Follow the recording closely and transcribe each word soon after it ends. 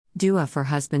Dua for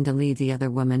husband to leave the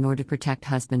other woman or to protect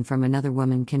husband from another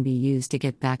woman can be used to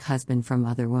get back husband from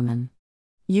other woman.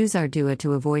 Use our dua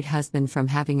to avoid husband from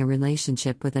having a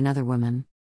relationship with another woman.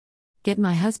 Get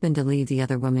my husband to leave the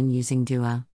other woman using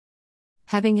dua.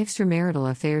 Having extramarital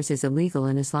affairs is illegal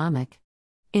in Islamic.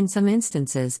 In some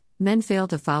instances, men fail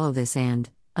to follow this and,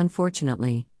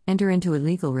 unfortunately, enter into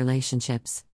illegal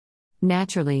relationships.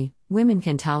 Naturally, women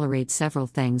can tolerate several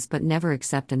things but never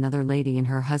accept another lady in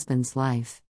her husband's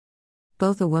life.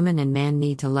 Both a woman and man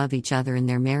need to love each other in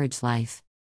their marriage life.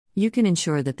 You can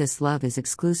ensure that this love is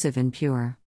exclusive and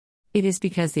pure. It is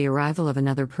because the arrival of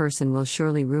another person will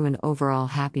surely ruin overall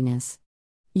happiness.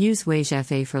 Use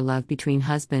wajfa for love between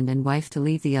husband and wife to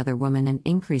leave the other woman and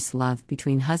increase love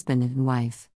between husband and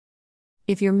wife.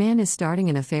 If your man is starting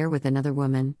an affair with another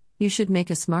woman, you should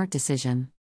make a smart decision.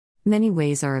 Many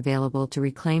ways are available to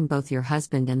reclaim both your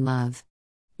husband and love.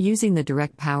 Using the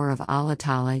direct power of Allah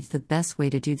Ta'ala is the best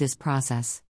way to do this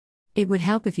process. It would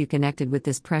help if you connected with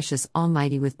this precious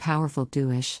Almighty with powerful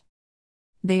du'as.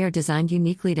 They are designed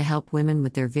uniquely to help women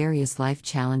with their various life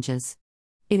challenges.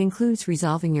 It includes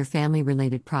resolving your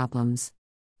family-related problems.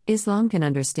 Islam can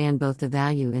understand both the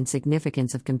value and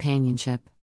significance of companionship.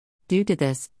 Due to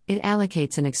this, it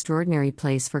allocates an extraordinary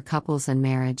place for couples and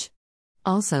marriage.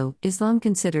 Also, Islam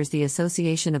considers the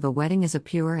association of a wedding as a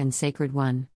pure and sacred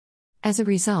one. As a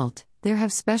result, there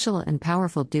have special and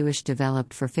powerful du'as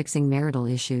developed for fixing marital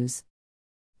issues.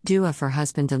 Dua for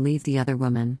husband to leave the other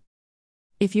woman.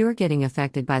 If you are getting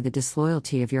affected by the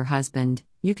disloyalty of your husband,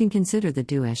 you can consider the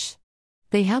du'as.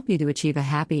 They help you to achieve a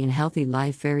happy and healthy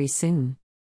life very soon.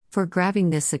 For grabbing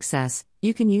this success,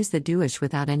 you can use the du'as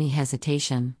without any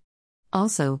hesitation.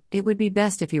 Also, it would be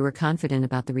best if you were confident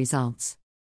about the results.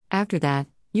 After that,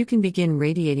 you can begin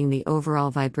radiating the overall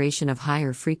vibration of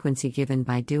higher frequency given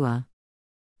by dua.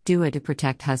 Dua to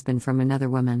protect husband from another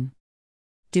woman.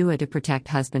 Dua to protect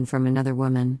husband from another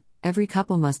woman. Every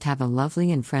couple must have a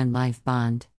lovely and friend-life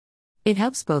bond. It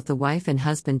helps both the wife and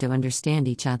husband to understand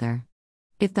each other.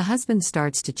 If the husband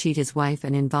starts to cheat his wife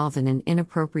and involve in an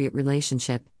inappropriate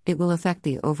relationship, it will affect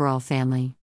the overall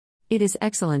family. It is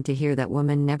excellent to hear that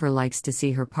woman never likes to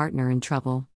see her partner in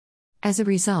trouble. As a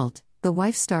result, the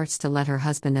wife starts to let her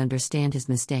husband understand his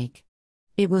mistake.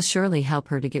 It will surely help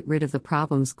her to get rid of the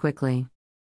problems quickly.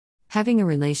 Having a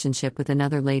relationship with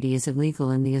another lady is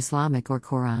illegal in the Islamic or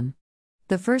Quran.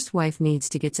 The first wife needs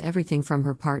to get everything from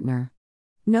her partner.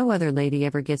 No other lady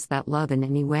ever gets that love in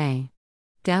any way.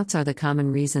 Doubts are the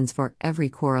common reasons for every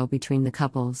quarrel between the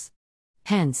couples.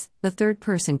 Hence, the third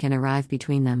person can arrive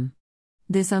between them.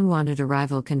 This unwanted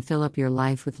arrival can fill up your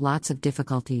life with lots of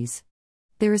difficulties.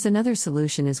 There is another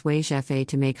solution is wajfa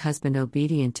to make husband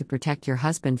obedient to protect your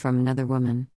husband from another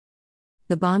woman.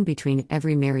 The bond between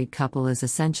every married couple is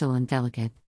essential and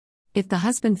delicate. If the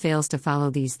husband fails to follow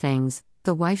these things,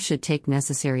 the wife should take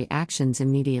necessary actions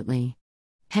immediately.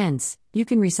 Hence, you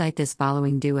can recite this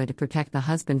following dua to protect the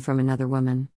husband from another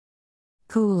woman.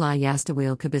 Ku'la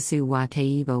yastawil kabisu wa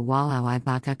tayyiba walau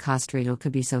ibaka kastratil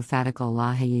kabiso fatikal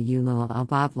la hayayulul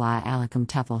albab la alakum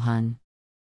tafalhun.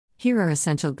 Here are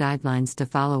essential guidelines to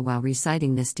follow while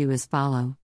reciting this dua as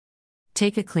follow.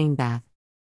 Take a clean bath.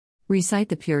 Recite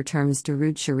the pure terms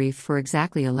Durud Sharif for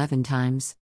exactly 11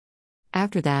 times.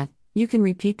 After that, you can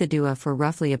repeat the dua for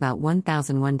roughly about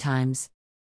 1001 times.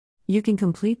 You can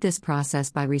complete this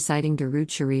process by reciting Durud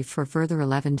Sharif for further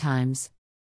 11 times.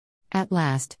 At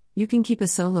last, you can keep a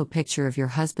solo picture of your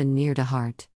husband near to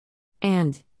heart.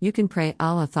 And, you can pray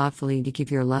Allah thoughtfully to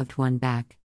give your loved one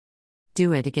back.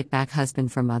 Dua to get back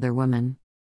husband from other woman.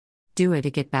 Dua to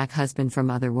get back husband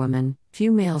from other woman. Few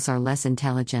males are less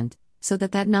intelligent, so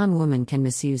that non-woman can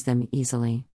misuse them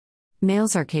easily.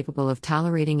 Males are capable of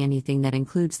tolerating anything that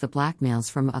includes the blackmails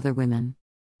from other women.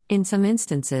 In some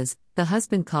instances, the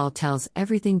husband tells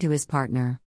everything to his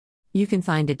partner. You can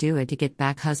find a dua to get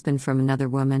back husband from another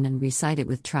woman and recite it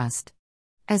with trust.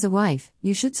 As a wife,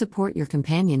 you should support your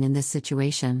companion in this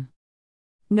situation.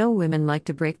 No women like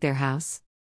to break their house.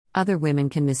 Other women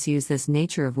can misuse this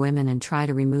nature of women and try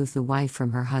to remove the wife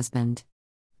from her husband.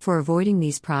 For avoiding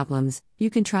these problems, you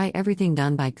can try everything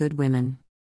done by good women.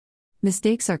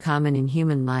 Mistakes are common in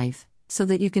human life, so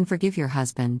that you can forgive your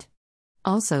husband.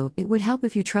 Also, it would help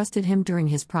if you trusted him during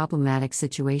his problematic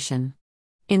situation.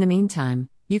 In the meantime,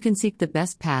 you can seek the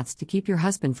best paths to keep your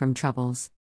husband from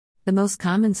troubles. The most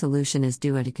common solution is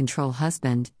dua to control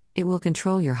husband. It will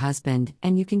control your husband,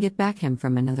 and you can get back him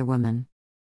from another woman.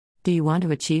 Do you want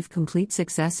to achieve complete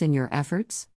success in your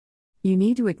efforts? You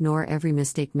need to ignore every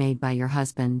mistake made by your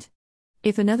husband.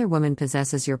 If another woman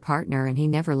possesses your partner and he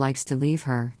never likes to leave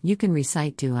her, you can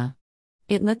recite dua.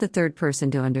 It let the third person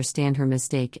to understand her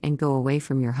mistake and go away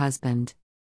from your husband.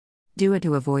 Dua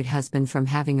to avoid husband from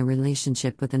having a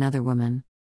relationship with another woman.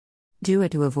 Dua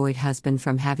to avoid husband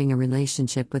from having a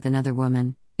relationship with another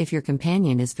woman. If your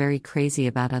companion is very crazy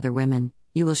about other women,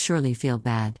 you will surely feel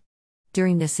bad.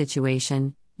 During this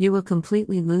situation, you will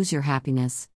completely lose your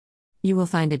happiness. You will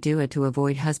find a dua to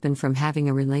avoid husband from having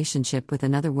a relationship with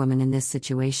another woman in this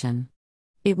situation.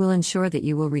 It will ensure that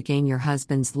you will regain your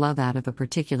husband's love out of a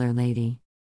particular lady.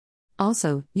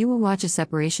 Also, you will watch a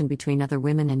separation between other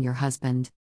women and your husband.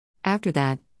 After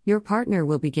that, your partner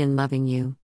will begin loving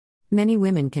you. Many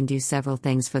women can do several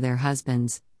things for their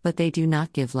husbands, but they do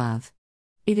not give love.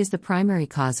 It is the primary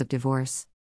cause of divorce.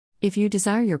 If you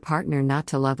desire your partner not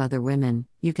to love other women,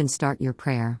 you can start your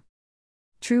prayer.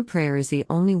 True prayer is the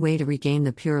only way to regain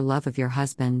the pure love of your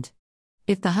husband.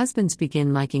 If the husbands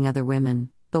begin liking other women,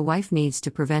 the wife needs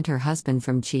to prevent her husband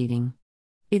from cheating.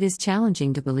 It is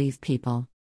challenging to believe people.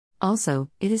 Also,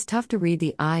 it is tough to read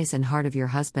the eyes and heart of your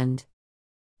husband.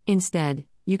 Instead,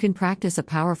 you can practice a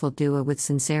powerful dua with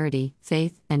sincerity,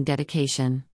 faith, and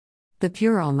dedication. The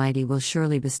pure Almighty will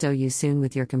surely bestow you soon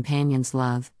with your companion's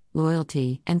love,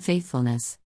 loyalty, and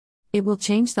faithfulness. It will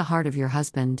change the heart of your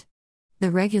husband. The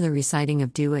regular reciting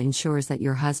of dua ensures that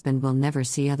your husband will never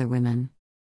see other women.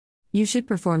 You should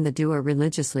perform the dua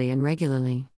religiously and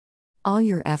regularly. All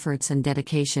your efforts and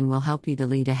dedication will help you to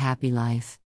lead a happy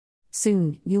life.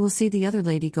 Soon, you will see the other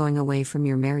lady going away from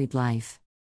your married life.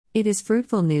 It is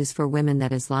fruitful news for women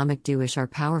that Islamic duas are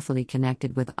powerfully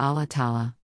connected with Allah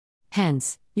Ta'ala.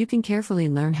 Hence, you can carefully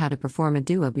learn how to perform a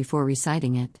dua before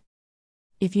reciting it.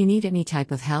 If you need any type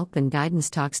of help and guidance,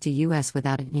 talks to us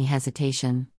without any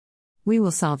hesitation. We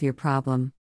will solve your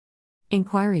problem.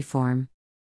 Inquiry form.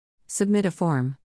 Submit a form.